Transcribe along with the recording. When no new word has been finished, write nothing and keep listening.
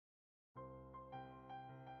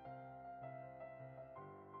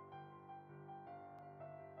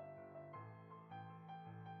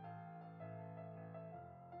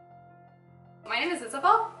my name is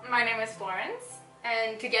Isabel. My name is Florence.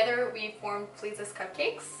 And together we formed Flisa's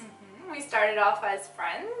Cupcakes. We started off as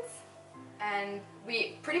friends. And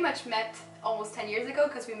we pretty much met almost 10 years ago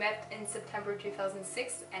because we met in September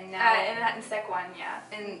 2006 and now in Sec 1, yeah.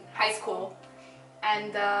 In high school.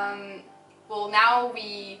 And well, now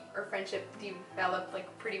our friendship developed like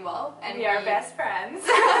pretty well. And we are best friends.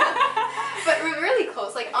 But we're really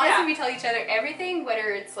close. Like honestly, Yeah. we tell each other everything, whether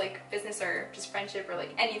it's like business or just friendship or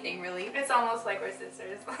like anything really. It's almost like we're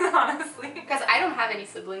sisters, honestly. Because I don't have any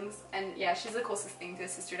siblings, and yeah, she's the closest thing to a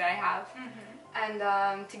sister that I have.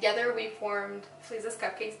 And together we formed Flisa's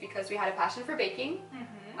Cupcakes because we had a passion for baking.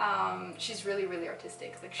 She's really, really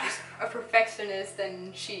artistic. Like she's a perfectionist,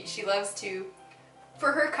 and she loves to.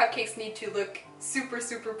 For her, cupcakes need to look super,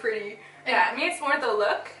 super pretty. Yeah, me it's more the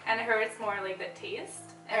look, and her it's more like the taste.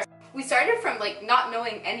 We started from like not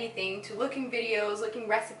knowing anything to looking videos, looking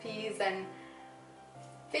recipes, and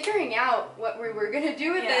figuring out what we were gonna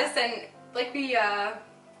do with this. And like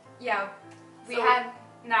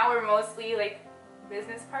now we're mostly like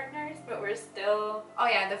business partners, but we're still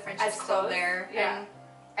the friendship's still there. Yeah. And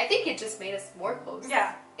I think it just made us more close.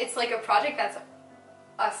 Yeah. It's like a project that's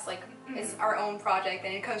us, like it's our own project,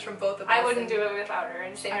 and it comes from both of us. I wouldn't do it without her,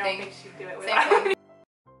 and Same I don't thing. think she'd do it without me.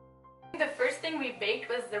 The first thing we baked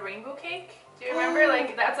was the rainbow cake. Do you remember?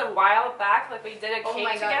 Like that's a while back. Like we did a cake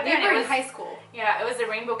my God. together. We were and in high school. Yeah, it was a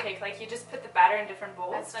rainbow cake. Like you just put the batter in different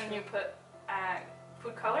bowls, That's and true. you put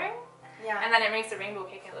food coloring, Yeah. and then it makes a rainbow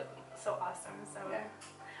cake. It looked so awesome. So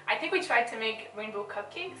I think we tried to make rainbow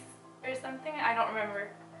cupcakes or something. I don't remember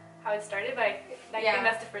how it started, but I think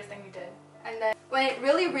that's the first thing we did. And then when it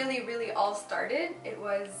really, really, really all started, it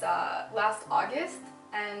was last August,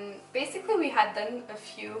 and basically we had done a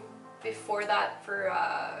few before that for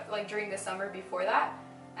like during the summer before that,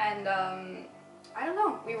 and I don't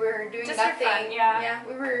know, we were doing Just nothing. for fun, yeah.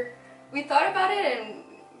 We thought about it, and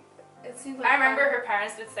it seemed like I remember fun. her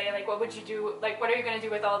parents would say like, what would you do, like what are you going to do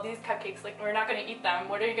with all these cupcakes, like we're not going to eat them,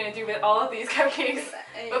 what are you going to do with all of these cupcakes?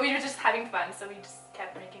 But we were just having fun, so we just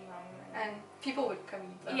kept making them. And people would come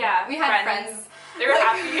eat them. Yeah, we had friends. They were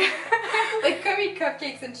happy. Like come eat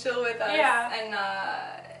cupcakes and chill with us. Yeah. And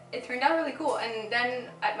it turned out really cool. And then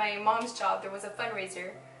at my mom's job there was a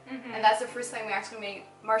fundraiser, and that's the first time we actually made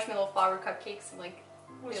marshmallow flour cupcakes. Like,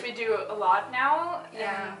 which we do a lot now.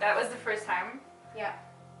 Yeah. And that was the first time. Yeah.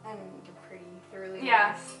 And they're pretty. They're really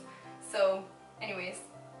Yeah. nice. So, anyways,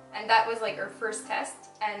 and that was like our first test,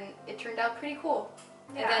 and it turned out pretty cool.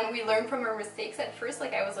 Yeah. And then we learned from our mistakes at first.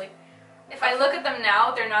 Like I was like, If I look at them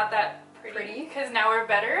now, they're not that pretty. Pretty. Because now we're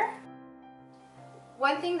better.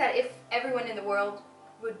 one thing that if everyone in the world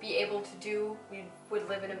would be able to do, we would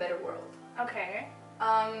live in a better world. Okay.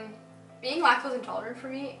 Being lactose intolerant for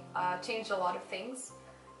me changed a lot of things.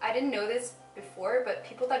 I didn't know this before, but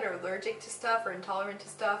people that are allergic to stuff or intolerant to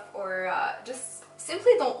stuff or just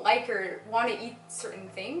simply don't like or want to eat certain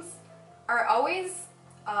things are always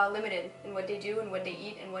limited in what they do and what they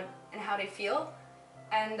eat and how they feel.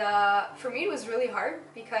 And for me it was really hard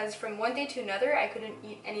because from one day to another I couldn't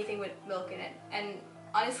eat anything with milk in it. And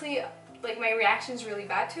honestly, like my reaction's really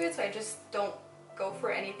bad to it, so I just don't go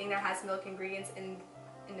for anything that has milk ingredients in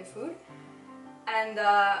the food. And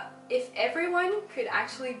if everyone could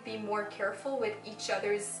actually be more careful with each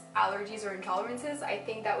other's allergies or intolerances, I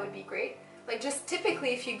think that would be great. Like just typically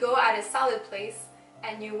if you go at a salad place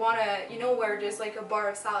and you wanna, you know, where there's like a bar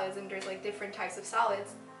of salads and there's like different types of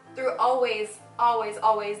salads, they're always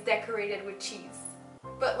decorated with cheese.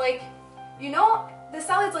 But like, you know, the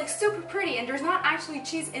salad's like super pretty and there's not actually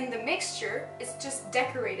cheese in the mixture, it's just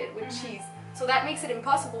decorated with cheese. So that makes it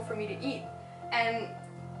impossible for me to eat. And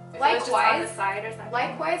likewise,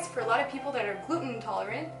 for a lot of people that are gluten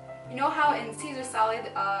intolerant, you know how in Caesar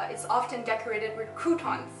salad it's often decorated with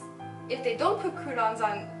croutons. If they don't put croutons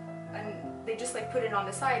on and they just like put it on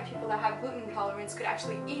the side, people that have gluten intolerance could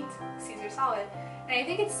actually eat Caesar salad. And I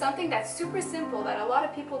think it's something that's super simple that a lot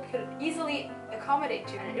of people could easily accommodate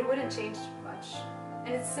to, and it wouldn't change much.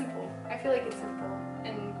 And it's simple. I feel like it's simple.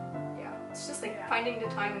 And yeah, it's just like finding the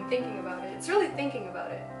time and thinking about it. It's really thinking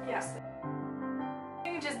about it. Yes.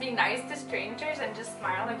 Just be nice to strangers and just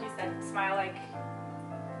smile, like you said, smile like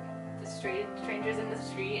the strangers in the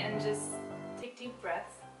street, and just take deep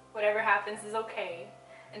breaths. Whatever happens is okay,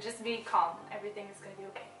 and just be calm. Everything is gonna be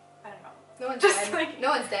okay. I don't know. No one's just dead. like, no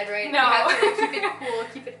one's dead, right? No. You have to keep it cool,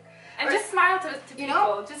 keep it. And just smile to people. You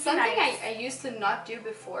know, just something nice. I used to not do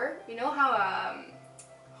before. You know how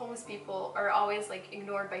homeless people are always like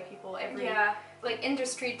ignored by people like in the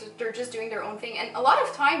street, they're just doing their own thing, and a lot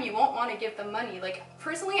of time you won't want to give them money. Like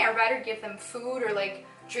personally, I'd rather give them food or like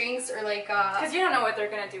drinks or like because you don't know what they're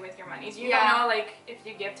gonna do with your monies. You Yeah. don't know like if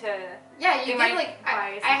you give to yeah, you they get might like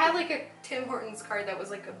buy I had something. like a Tim Hortons card that was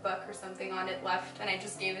like $1 or something on it left, and I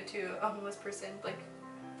just gave it to a homeless person. Like,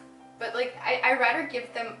 but like I rather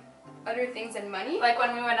give them other things than money. Like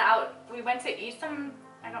when we went out, we went to eat some,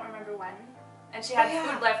 I don't remember when, and she had Oh,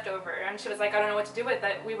 yeah. food left over, and she was like, I don't know what to do with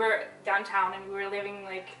it. We were downtown, and we were living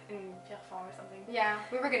like in Pierrefonds or something. Yeah,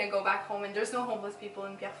 we were gonna go back home, and there's no homeless people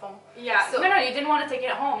in Pierrefonds. Yeah, So- no, you didn't want to take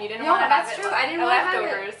it home. You didn't No, want to have that's it true. I didn't wanna have it.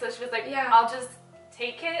 leftovers. So she was like, Yeah. I'll just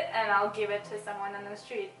take it, and I'll give it to someone on the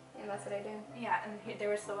street. Yeah, that's what I did. Yeah, and they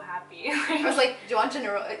were so happy. I was like, do you want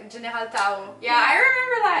General Tao? Yeah. I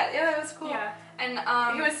remember that. Yeah, that was cool. Yeah. And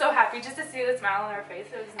He was so happy just to see the smile on her face.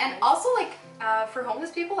 It was and nice. also like for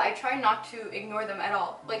homeless people, I try not to ignore them at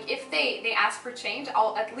all. Like if they ask for change,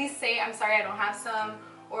 I'll at least say, I'm sorry, I don't have some,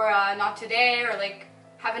 or not today, or like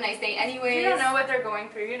have a nice day anyways. You don't know what they're going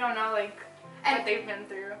through. You don't know like And- what they've been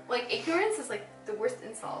through. Like ignorance is like the worst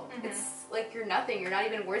insult. Mhm. It's like you're nothing. You're not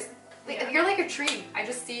even worth. Like, Yeah. You're like a tree. I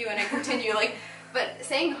just see you and I continue. Like, but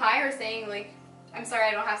saying hi or saying like, I'm sorry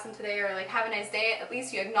I don't have some today, or like have a nice day. At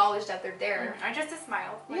least you acknowledge that they're there. Or just a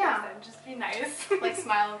smile. Like Yeah. I said, just be nice. Like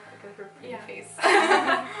smile with her pretty Yeah. face.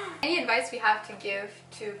 Any advice we have to give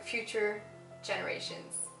to future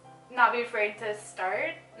generations? Not be afraid to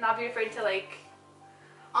start. Not be afraid to like.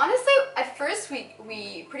 Honestly, at first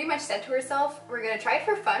we pretty much said to ourselves, we're gonna try it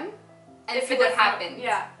for fun and If see it what doesn't- happens.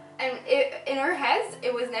 yeah. And in our heads,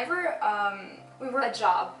 it was never we were A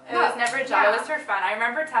job. It No, was never a job. yeah. It was for fun. I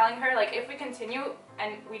remember telling her like, if we continue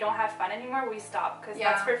and we don't have fun anymore, we stop because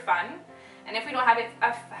Yeah. that's for fun. And if we don't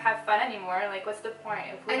have fun anymore, like what's the point?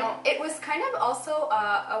 If we And don't. it was kind of also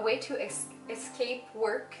a way to escape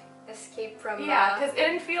work, escape from Yeah, because it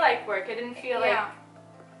didn't feel like work. It didn't feel like. yeah.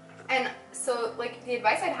 And so like the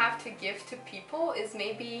advice I'd have to give to people is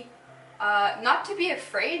maybe not to be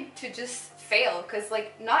afraid to just fail, because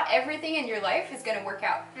like not everything in your life is gonna work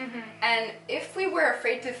out. Mhm. And if we were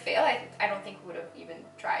afraid to fail, I don't think we would have even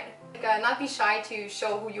tried. Like, not be shy to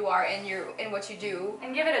show who you are in what you do.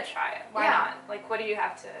 And give it a try. Why Yeah. not? Like, what do you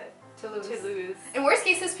have To lose. to lose? In worst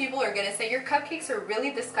cases, people are gonna say your cupcakes are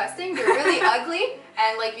really disgusting, they're really ugly,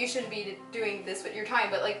 and like you shouldn't be doing this with your time.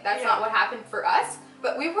 But like that's Yeah. not what happened for us.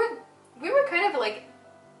 But we were kind of like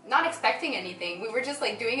not expecting anything. We were just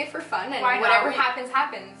like doing it for fun, and Why not? whatever happens,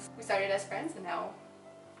 happens. We started as friends, and now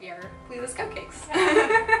we are Flisa's Cupcakes.